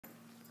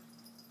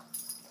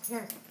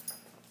Here.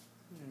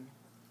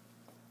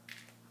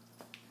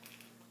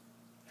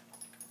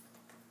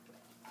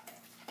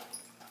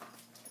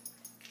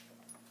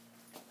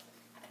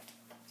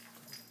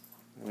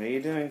 What are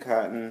you doing,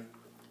 Cotton?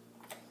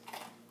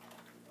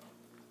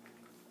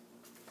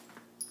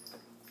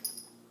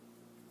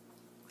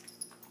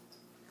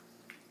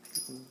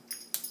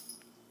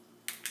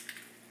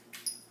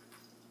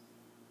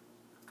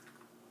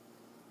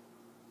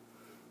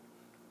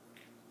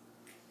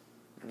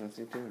 What's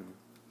he doing?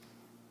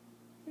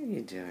 What are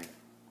you doing?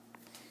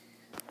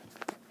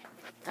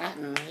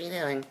 Cotton, what are you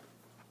doing?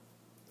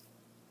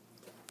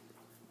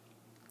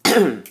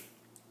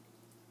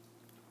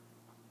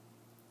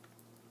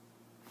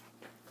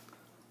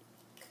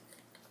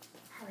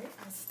 Alright,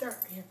 I'll start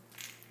here.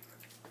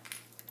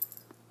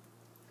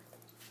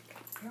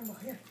 Campbell,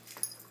 here.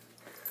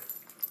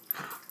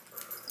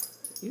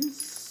 You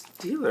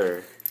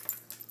stealer.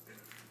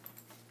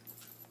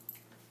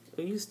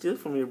 Will you steal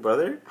from your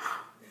brother?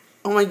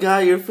 Oh my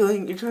god, you're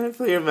trying to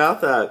fill your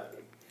mouth out.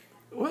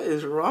 What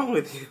is wrong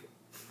with you?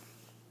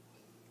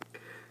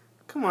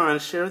 Come on,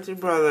 share with your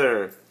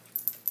brother.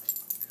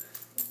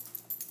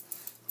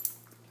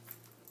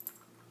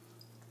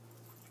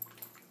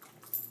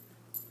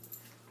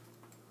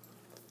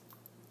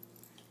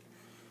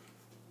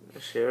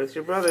 Share with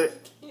your brother.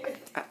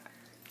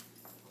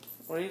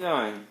 Where are you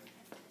going?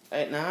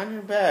 Hey, now on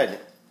your bed.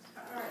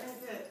 Alright,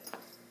 that's it.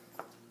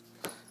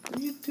 What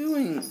are you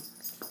doing?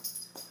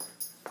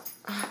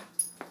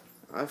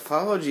 I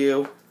followed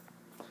you.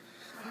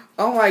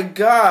 Oh my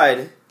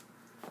god!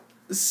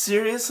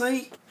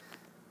 Seriously?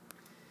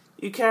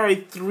 You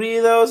carried 3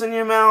 of those in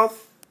your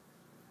mouth?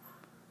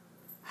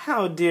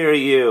 How dare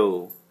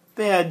you?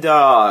 Bad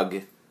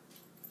dog.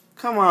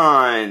 Come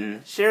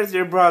on, share with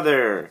your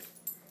brother.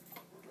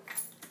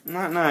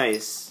 Not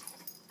nice.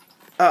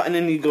 Oh, and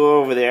then you go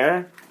over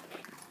there.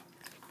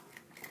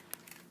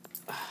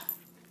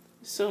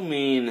 So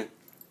mean.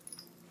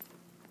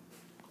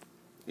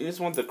 You just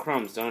want the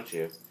crumbs, don't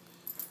you?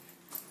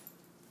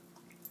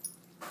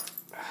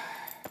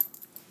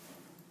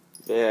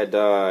 Bad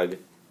dog.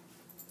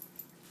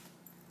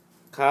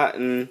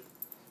 Cotton.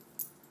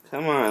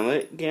 Come on,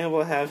 let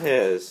Gamble have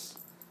his.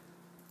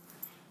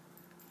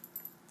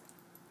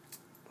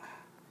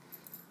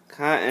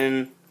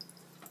 Cotton.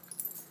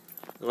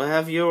 We'll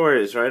have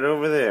yours right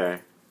over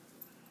there.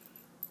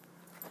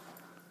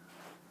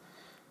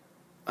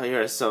 Oh,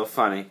 you're so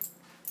funny.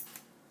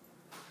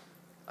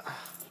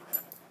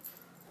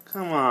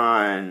 Come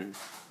on.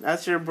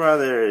 That's your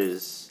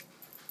brother's.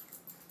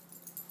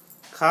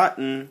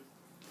 Cotton.